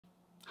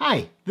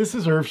Hi, this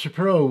is Irv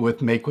Shapiro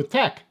with Make with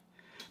Tech.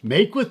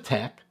 Make with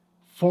Tech,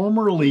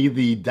 formerly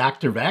the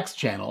Dr. Vax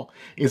channel,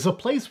 is a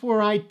place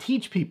where I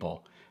teach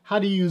people how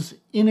to use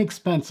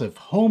inexpensive,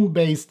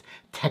 home-based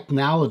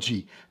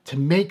technology to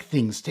make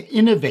things, to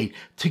innovate,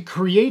 to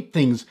create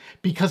things,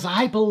 because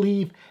I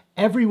believe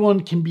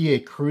everyone can be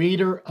a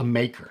creator, a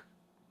maker.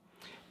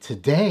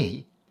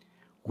 Today,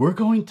 we're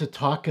going to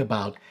talk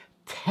about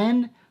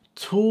 10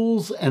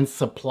 tools and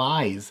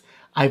supplies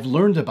I've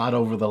learned about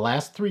over the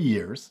last 3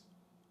 years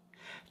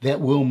that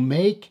will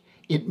make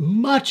it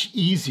much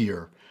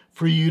easier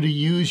for you to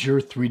use your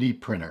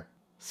 3D printer,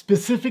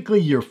 specifically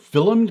your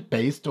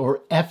filament-based or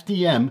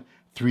FDM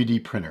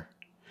 3D printer.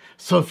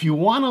 So if you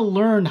want to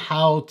learn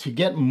how to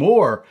get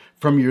more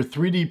from your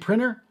 3D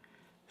printer,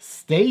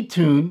 stay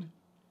tuned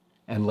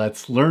and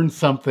let's learn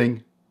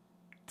something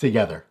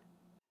together.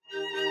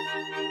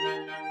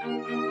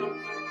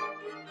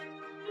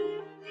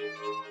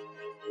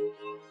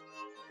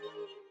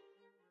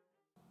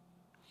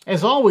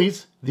 As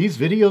always, these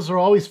videos are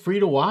always free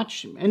to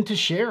watch and to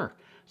share.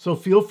 So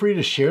feel free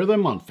to share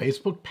them on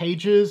Facebook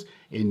pages,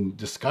 in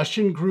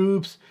discussion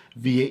groups,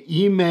 via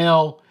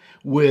email,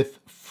 with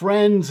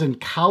friends and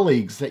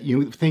colleagues that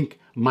you think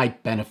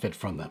might benefit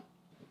from them.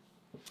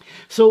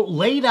 So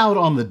laid out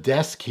on the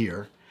desk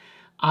here,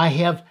 I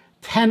have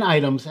 10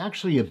 items,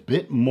 actually a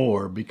bit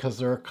more because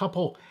there are a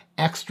couple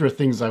extra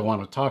things I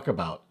want to talk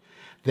about,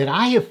 that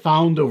I have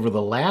found over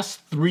the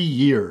last 3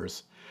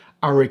 years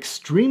are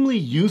extremely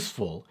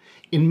useful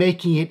in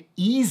making it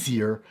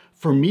easier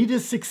for me to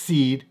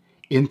succeed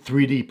in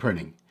 3D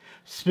printing.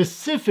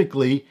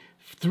 Specifically,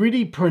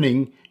 3D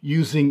printing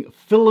using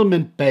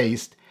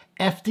filament-based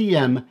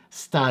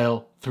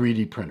FDM-style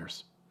 3D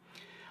printers.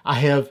 I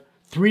have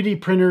 3D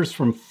printers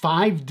from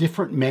 5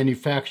 different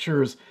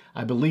manufacturers.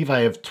 I believe I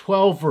have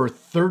 12 or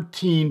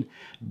 13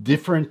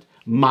 different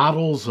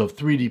models of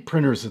 3D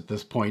printers at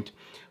this point.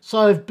 So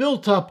I've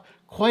built up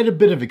quite a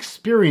bit of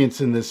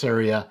experience in this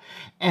area,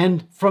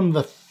 and from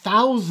the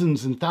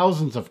thousands and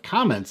thousands of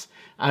comments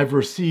I've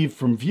received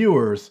from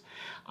viewers,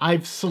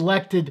 I've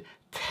selected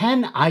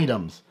 10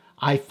 items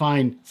I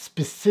find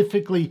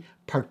specifically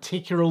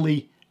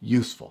particularly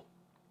useful.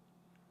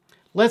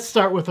 Let's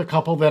start with a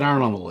couple that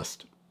aren't on the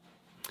list.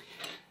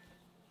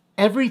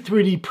 Every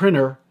 3D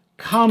printer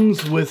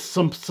comes with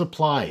some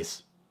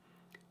supplies.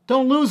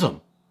 Don't lose them.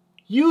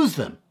 Use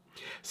them.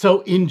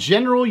 So in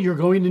general, you're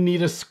going to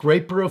need a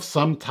scraper of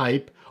some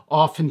type,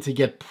 often to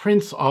get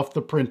prints off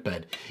the print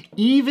bed.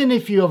 Even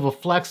if you have a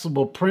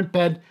flexible print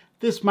bed,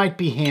 this might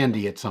be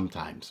handy at some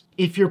times.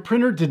 If your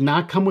printer did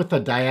not come with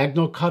a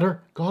diagonal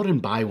cutter, go out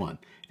and buy one.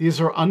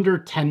 These are under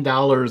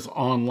 $10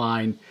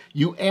 online.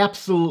 You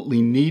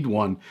absolutely need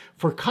one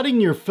for cutting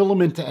your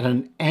filament at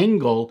an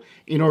angle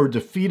in order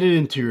to feed it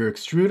into your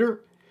extruder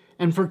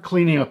and for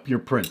cleaning up your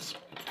prints.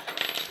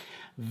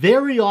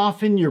 Very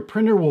often your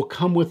printer will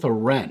come with a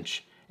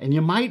wrench, and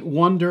you might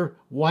wonder,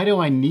 why do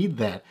I need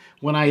that?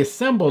 When I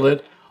assembled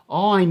it,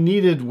 all I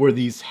needed were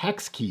these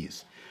hex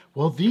keys.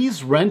 Well,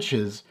 these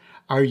wrenches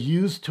are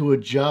used to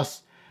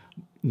adjust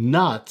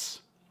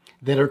nuts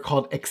that are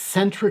called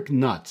eccentric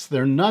nuts.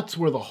 They're nuts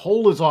where the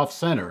hole is off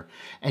center,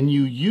 and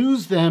you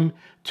use them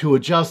to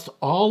adjust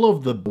all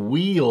of the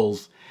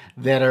wheels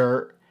that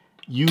are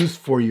used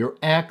for your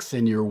X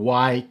and your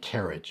Y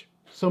carriage.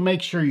 So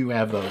make sure you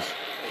have those.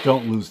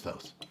 Don't lose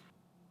those.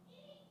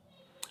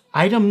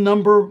 Item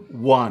number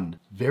 1,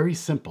 very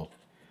simple.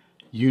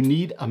 You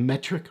need a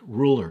metric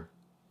ruler.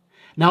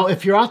 Now,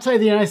 if you're outside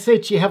the United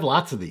States, you have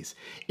lots of these.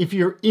 If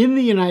you're in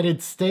the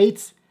United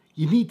States,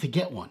 you need to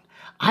get one.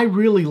 I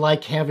really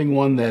like having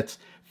one that's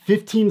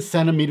 15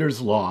 centimeters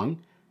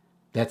long,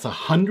 that's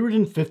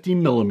 150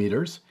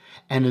 millimeters,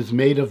 and is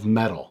made of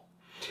metal.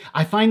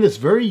 I find this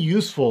very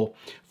useful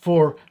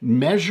for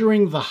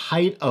measuring the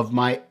height of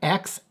my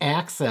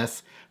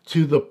X-axis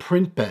to the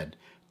print bed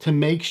to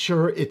make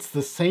sure it's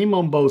the same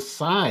on both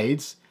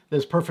sides,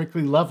 that's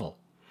perfectly level.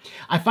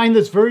 I find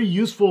this very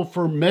useful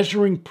for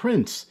measuring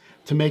prints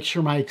to make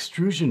sure my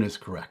extrusion is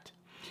correct.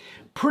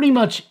 Pretty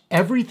much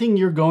everything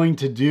you're going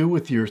to do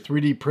with your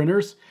 3D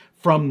printers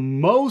from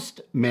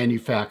most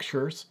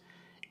manufacturers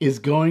is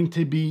going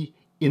to be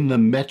in the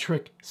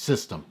metric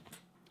system.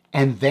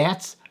 And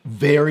that's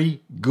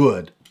very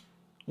good.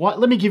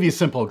 Let me give you a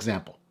simple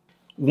example.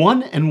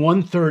 1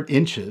 1/3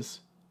 inches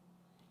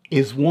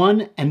is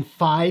 1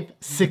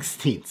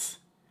 5/16.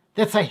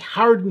 That's a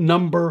hard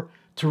number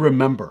to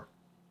remember.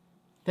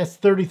 That's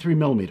 33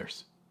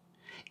 millimeters.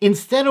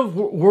 Instead of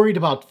worried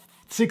about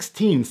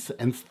sixteenths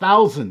and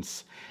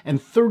thousandths and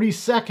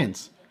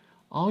 32nds,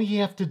 all you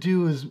have to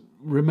do is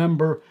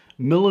remember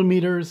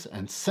millimeters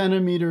and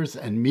centimeters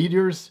and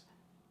meters.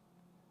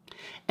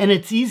 And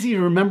it's easy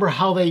to remember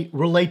how they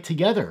relate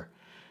together.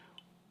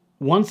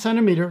 1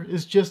 centimeter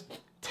is just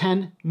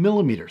 10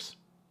 millimeters.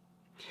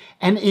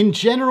 And in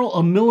general,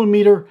 a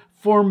millimeter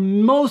for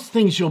most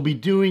things you'll be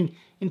doing,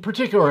 in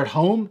particular at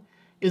home,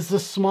 is the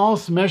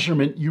smallest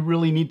measurement you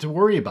really need to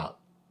worry about.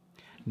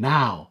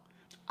 Now,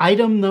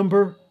 item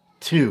number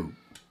 2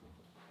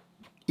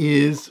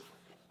 is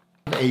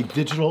a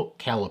digital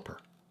caliper.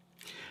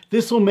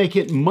 This will make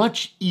it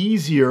much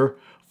easier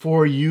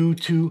for you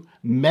to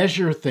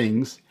measure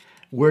things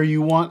where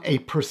you want a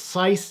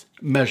precise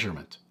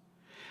measurement.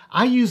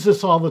 I use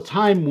this all the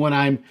time when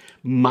I'm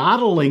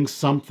modeling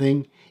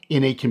something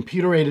in a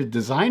computer-aided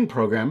design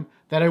program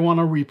that I want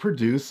to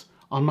reproduce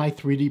on my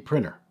 3D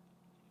printer.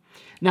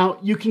 Now,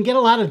 you can get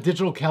a lot of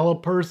digital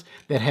calipers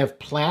that have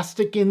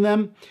plastic in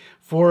them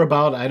for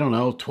about, I don't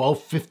know,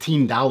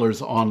 $12,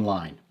 $15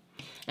 online.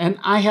 And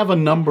I have a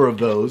number of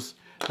those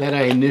that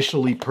I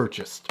initially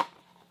purchased.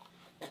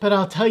 But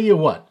I'll tell you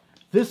what,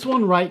 this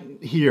one right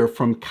here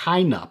from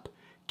Kynup,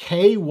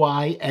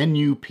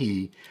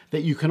 K-Y-N-U-P,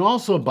 that you can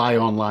also buy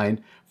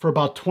online for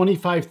about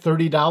 $25,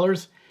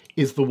 $30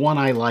 is the one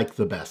I like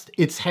the best.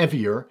 It's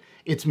heavier.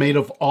 It's made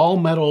of all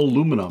metal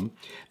aluminum.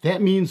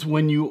 That means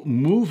when you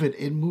move it,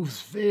 it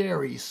moves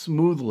very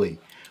smoothly.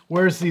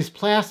 Whereas these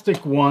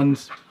plastic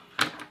ones,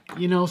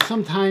 you know,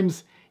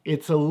 sometimes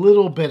it's a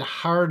little bit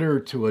harder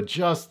to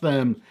adjust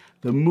them.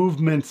 The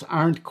movements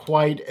aren't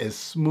quite as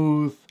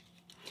smooth.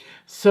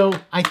 So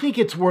I think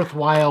it's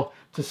worthwhile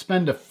to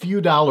spend a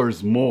few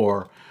dollars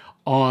more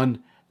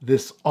on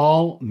this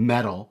all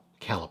metal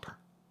caliper.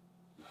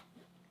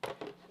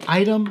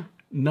 Item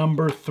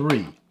number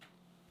 3.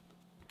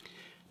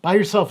 Buy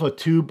yourself a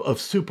tube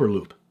of Super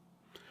Lube.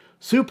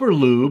 Super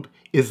Lube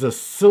is a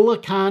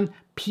silicon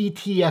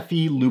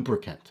PTFE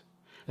lubricant.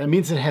 That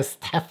means it has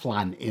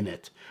Teflon in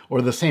it,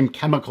 or the same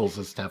chemicals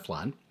as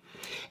Teflon.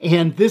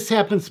 And this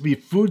happens to be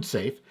food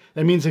safe.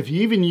 That means if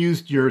you even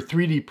used your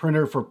 3D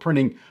printer for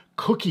printing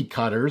cookie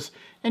cutters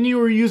and you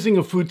were using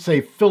a food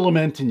safe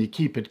filament and you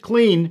keep it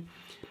clean,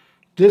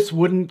 this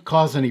wouldn't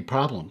cause any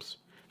problems.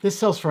 This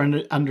sells for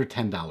under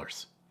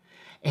 $10.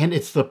 And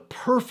it's the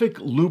perfect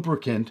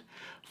lubricant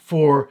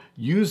for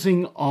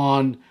using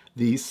on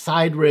the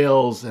side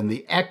rails and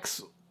the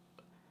X-axis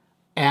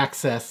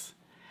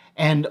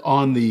and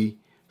on the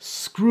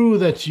screw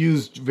that's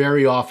used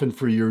very often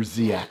for your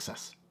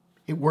Z-axis.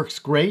 It works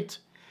great,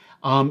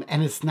 and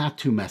it's not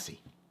too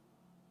messy.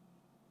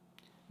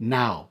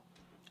 Now,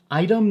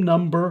 item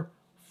number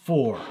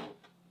 4.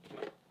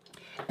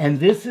 And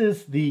this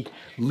is the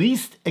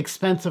least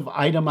expensive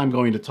item I'm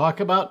going to talk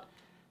about.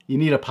 You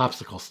need a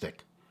popsicle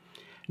stick.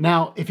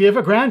 Now, if you have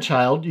a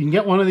grandchild, you can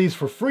get one of these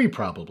for free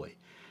probably.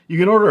 You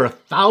can order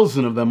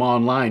 1,000 of them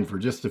online for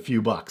just a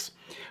few bucks.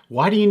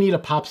 Why do you need a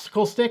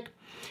popsicle stick?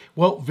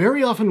 Well,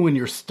 very often when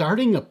you're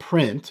starting a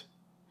print,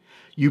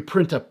 you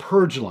print a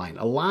purge line,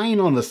 a line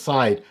on the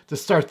side to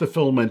start the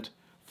filament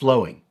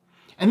flowing.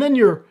 And then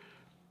your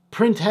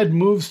print head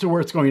moves to where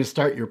it's going to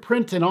start your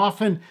print, and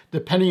often,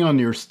 depending on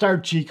your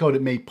start G-code,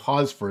 it may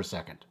pause for a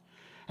second.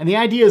 And the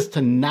idea is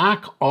to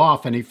knock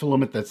off any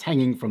filament that's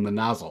hanging from the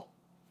nozzle.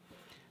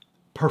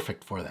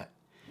 Perfect for that.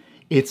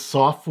 It's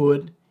soft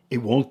wood.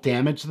 It won't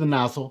damage the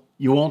nozzle.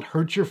 You won't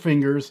hurt your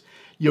fingers.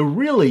 You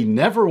really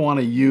never want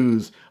to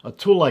use a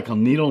tool like a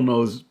needle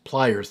nose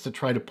pliers to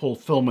try to pull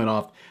filament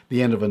off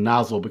the end of a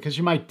nozzle because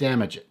you might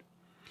damage it.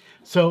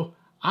 So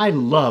I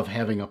love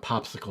having a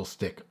popsicle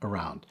stick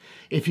around.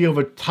 If you have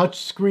a touch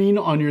screen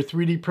on your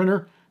 3D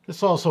printer,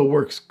 this also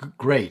works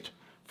great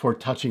for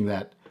touching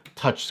that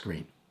touch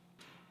screen.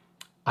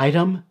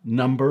 Item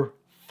number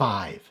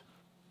 5.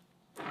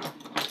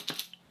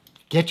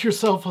 Get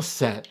yourself a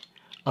set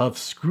of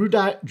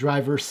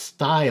screwdriver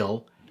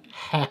style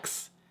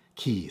hex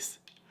keys.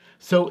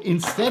 So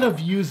instead of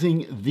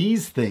using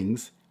these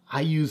things,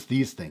 I use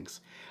these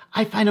things.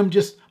 I find them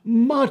just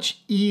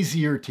much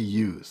easier to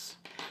use,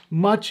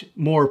 much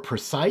more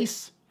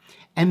precise,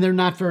 and they're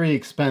not very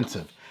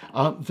expensive.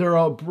 There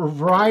are a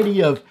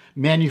variety of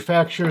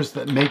manufacturers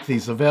that make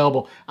these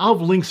available. I'll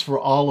have links for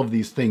all of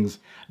these things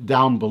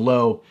down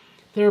below.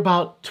 They're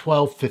about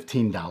 $12,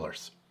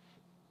 $15.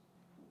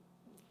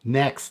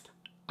 Next,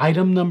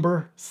 item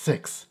number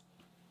 6.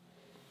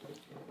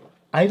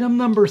 Item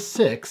number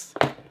 6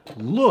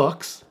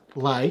 looks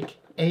like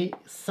a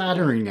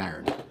soldering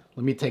iron.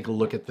 Let me take a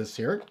look at this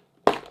here.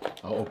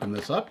 I'll open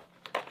this up.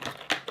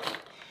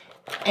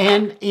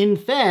 And in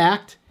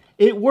fact,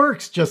 it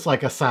works just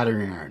like a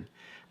soldering iron.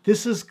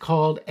 This is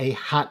called a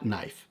hot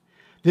knife.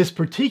 This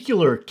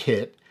particular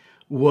kit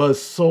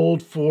was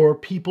sold for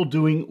people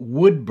doing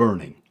wood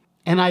burning.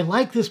 And I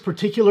like this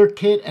particular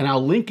kit, and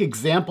I'll link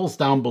examples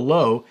down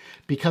below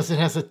because it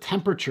has a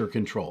temperature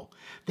control.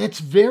 That's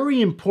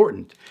very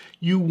important.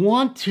 You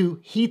want to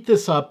heat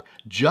this up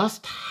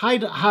just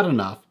hot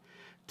enough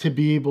to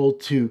be able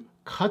to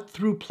cut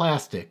through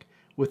plastic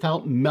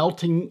without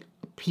melting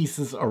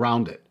pieces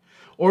around it,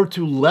 or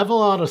to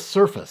level out a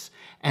surface.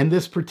 And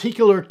this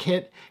particular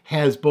kit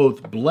has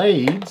both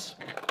blades.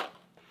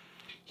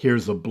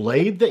 Here's a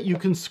blade that you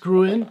can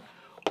screw in,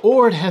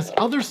 or it has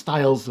other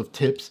styles of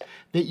tips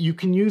that you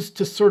can use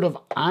to sort of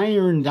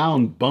iron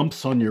down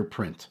bumps on your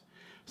print.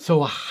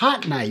 So a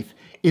hot knife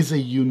is a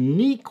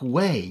unique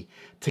way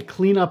to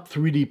clean up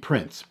 3D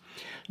prints.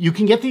 You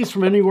can get these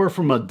from anywhere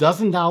from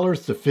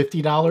 $12 to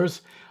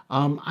 $50.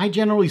 I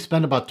generally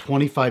spend about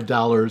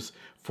 $25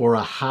 for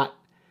a hot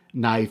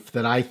knife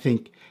that I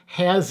think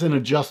has an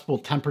adjustable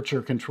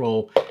temperature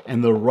control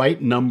and the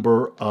right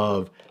number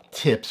of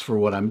tips for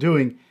what I'm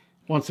doing.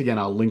 Once again,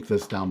 I'll link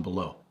this down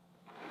below.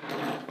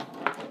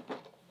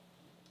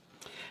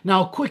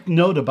 Now, a quick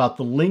note about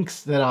the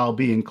links that I'll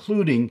be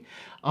including.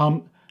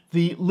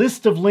 The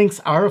list of links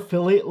are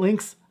affiliate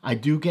links. I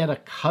do get a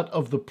cut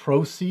of the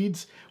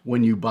proceeds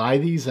when you buy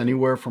these,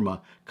 anywhere from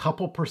a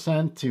couple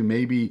percent to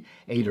maybe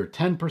 8 or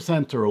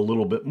 10% or a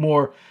little bit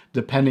more,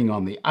 depending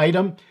on the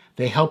item.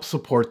 They help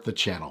support the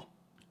channel.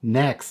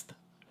 Next,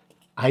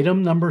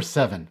 item number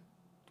 7.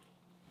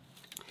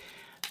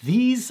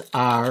 These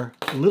are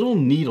little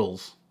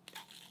needles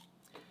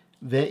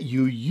that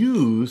you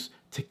use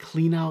to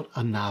clean out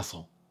a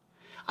nozzle.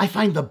 I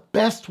find the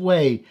best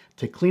way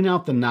to clean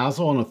out the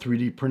nozzle on a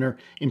 3D printer,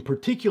 in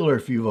particular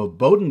if you have a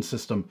Bowden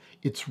system,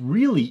 it's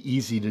really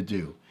easy to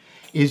do,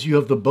 is you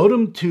have the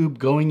Bowden tube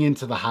going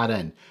into the hot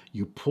end.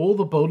 You pull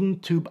the Bowden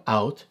tube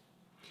out,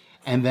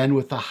 and then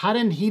with the hot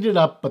end heated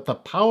up but the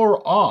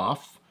power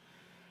off,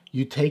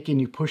 you take and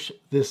you push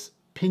this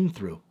pin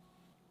through.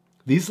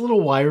 These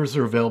little wires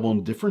are available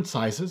in different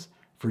sizes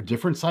for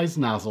different size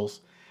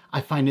nozzles.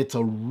 I find it's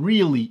a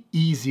really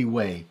easy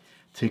way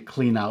to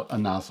clean out a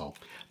nozzle.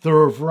 There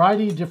are a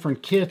variety of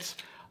different kits.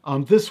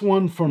 This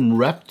one from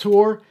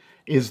Reptor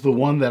is the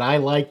one that I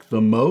like the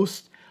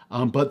most,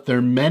 but there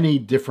are many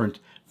different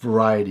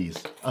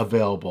varieties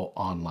available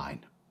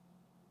online.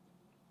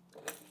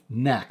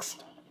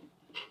 Next,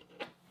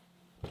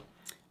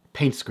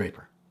 paint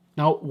scraper.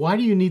 Now, why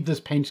do you need this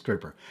paint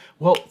scraper?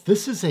 Well,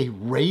 this is a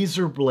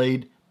razor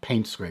blade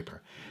paint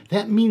scraper.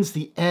 That means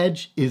the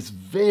edge is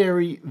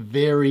very,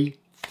 very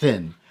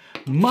thin,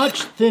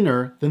 much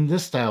thinner than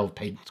this style of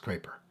paint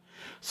scraper.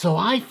 So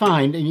I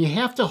find, and you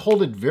have to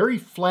hold it very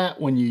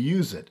flat when you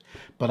use it,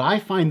 but I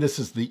find this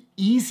is the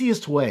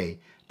easiest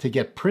way to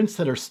get prints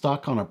that are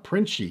stuck on a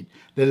print sheet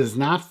that is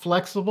not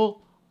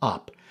flexible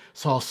up.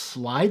 So I'll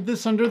slide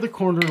this under the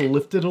corner to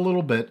lift it a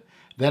little bit,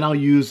 then I'll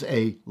use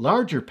a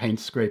larger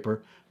paint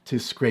scraper to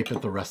scrape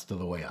it the rest of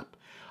the way up.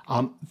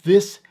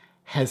 This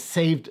has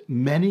saved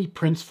many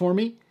prints for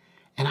me,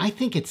 and I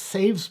think it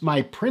saves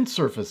my print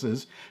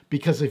surfaces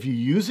because if you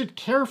use it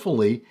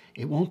carefully,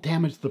 it won't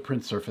damage the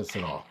print surface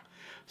at all.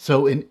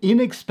 So an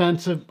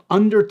inexpensive,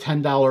 under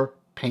 $10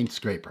 paint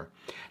scraper.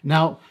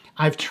 Now,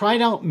 I've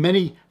tried out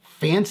many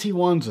fancy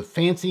ones with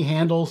fancy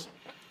handles.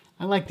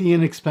 I like the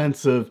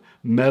inexpensive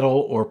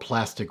metal or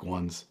plastic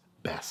ones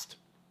best.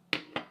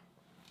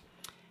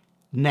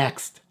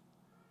 Next,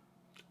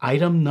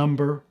 item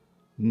number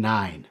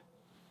 9.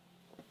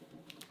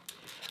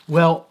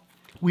 Well,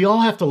 we all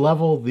have to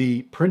level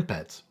the print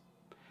beds.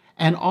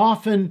 And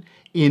often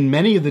in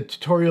many of the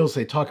tutorials,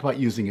 they talk about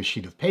using a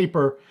sheet of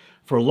paper.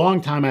 For a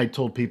long time, I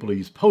told people to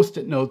use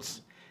Post-it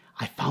notes.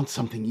 I found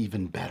something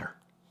even better.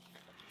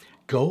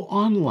 Go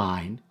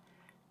online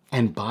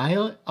and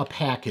buy a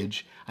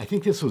package. I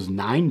think this was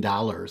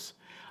 $9.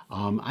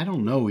 I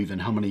don't know even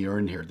how many are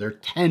in here. There are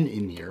 10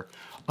 in here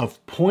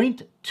of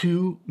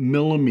 0.2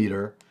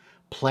 millimeter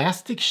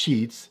plastic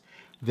sheets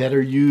that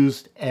are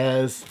used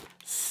as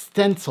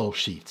stencil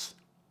sheets.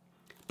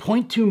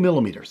 0.2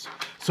 millimeters.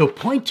 So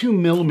 0.2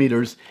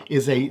 millimeters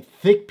is a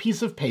thick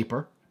piece of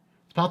paper.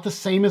 It's about the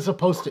same as a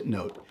Post-it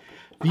note.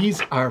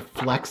 These are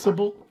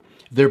flexible.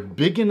 They're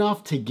big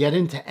enough to get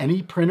into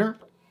any printer.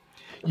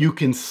 You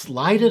can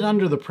slide it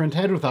under the print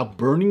head without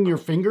burning your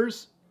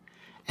fingers,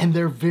 and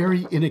they're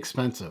very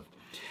inexpensive.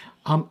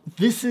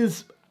 This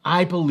is,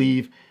 I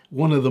believe,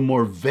 one of the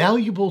more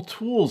valuable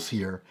tools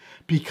here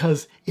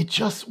because it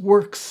just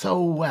works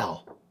so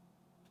well.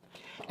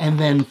 And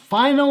then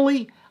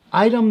finally,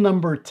 item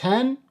number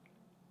 10.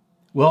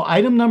 Well,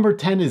 item number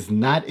 10 is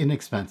not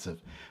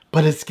inexpensive,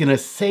 but it's going to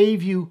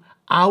save you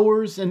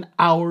hours and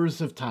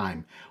hours of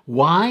time.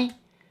 Why?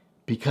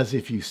 Because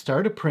if you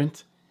start a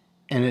print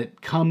and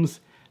it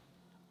comes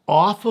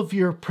off of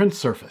your print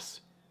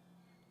surface,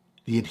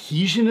 the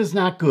adhesion is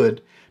not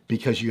good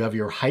because you have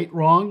your height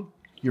wrong,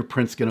 your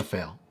print's going to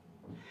fail.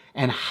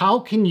 And how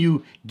can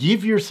you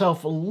give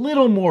yourself a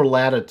little more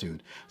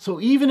latitude? So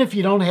even if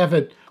you don't have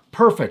it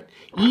perfect,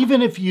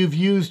 even if you've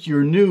used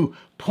your new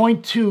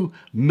 0.2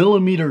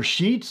 millimeter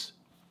sheets,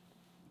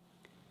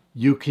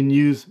 you can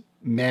use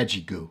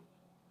Magic Goo.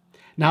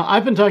 Now,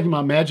 I've been talking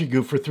about Magic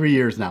Goo for 3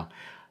 years now.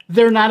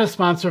 They're not a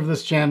sponsor of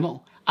this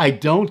channel. I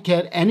don't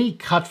get any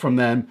cut from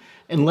them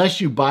unless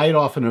you buy it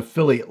off an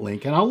affiliate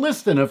link. And I'll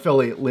list an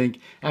affiliate link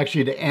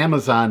actually to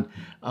Amazon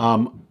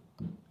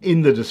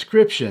in the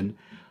description.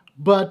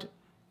 But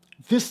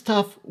this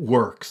stuff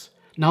works.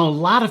 Now, a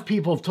lot of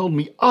people have told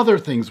me other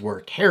things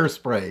work.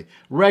 Hairspray,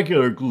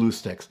 regular glue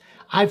sticks.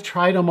 I've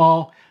tried them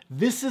all.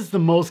 This is the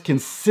most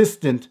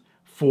consistent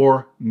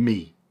for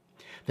me.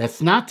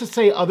 That's not to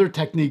say other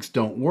techniques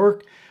don't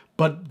work,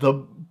 but the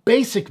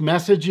basic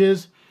message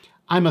is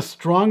I'm a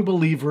strong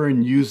believer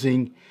in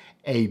using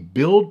a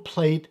build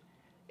plate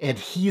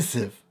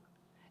adhesive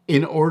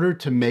in order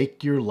to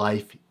make your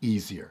life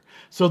easier.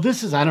 So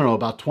this is, I don't know,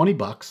 about 20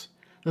 bucks.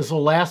 This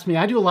will last me,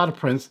 I do a lot of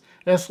prints,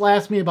 this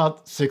lasts me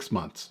about 6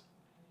 months.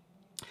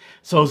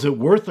 So is it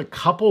worth a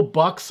couple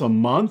bucks a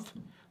month,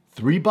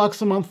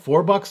 $3 a month,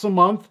 $4 a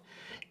month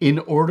in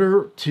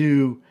order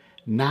to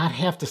not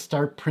have to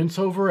start prints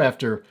over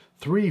after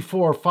 3,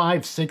 4,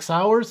 5, 6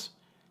 hours?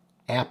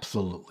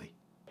 Absolutely.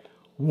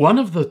 One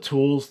of the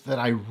tools that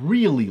I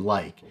really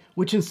like,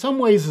 which in some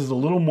ways is a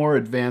little more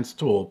advanced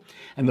tool,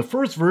 and the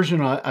first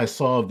version I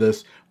saw of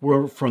this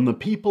were from the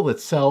people that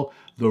sell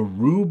the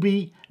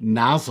Ruby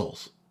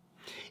nozzles,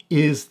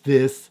 is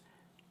this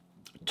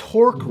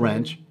Tork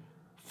wrench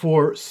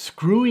for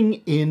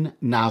screwing in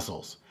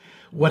nozzles.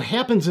 What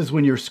happens is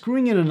when you're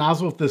screwing in a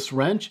nozzle with this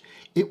wrench,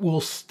 it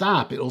will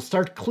stop. It'll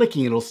start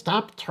clicking. It'll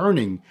stop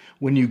turning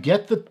when you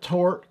get the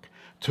torque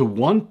to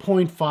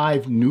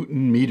 1.5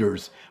 Newton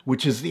meters,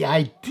 which is the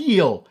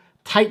ideal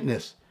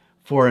tightness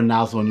for a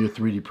nozzle in your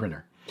 3D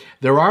printer.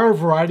 There are a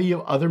variety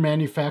of other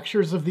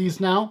manufacturers of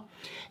these now,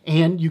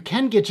 and you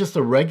can get just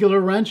a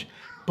regular wrench,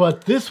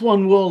 but this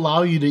one will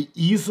allow you to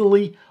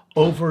easily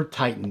over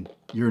tighten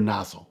your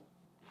nozzle.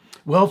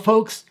 Well,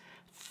 folks,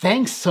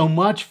 thanks so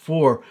much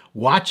for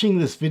watching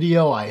this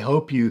video. I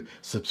hope you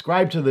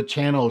subscribe to the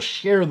channel,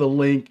 share the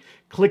link,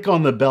 click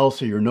on the bell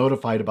so you're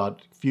notified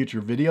about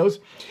future videos.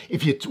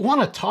 If you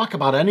want to talk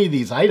about any of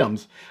these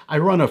items, I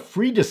run a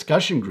free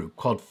discussion group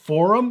called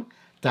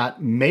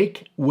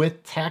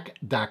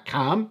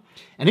forum.makewithtech.com.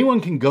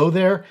 Anyone can go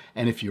there,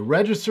 and if you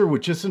register,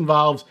 which just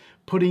involves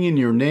putting in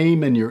your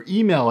name and your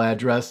email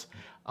address,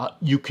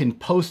 you can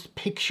post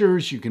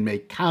pictures, you can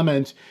make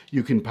comments,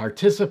 you can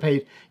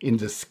participate in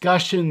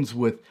discussions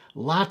with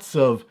lots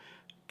of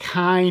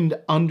kind,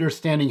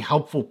 understanding,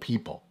 helpful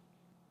people.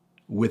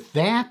 With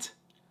that,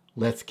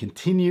 let's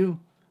continue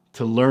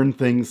to learn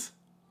things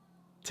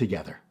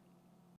together.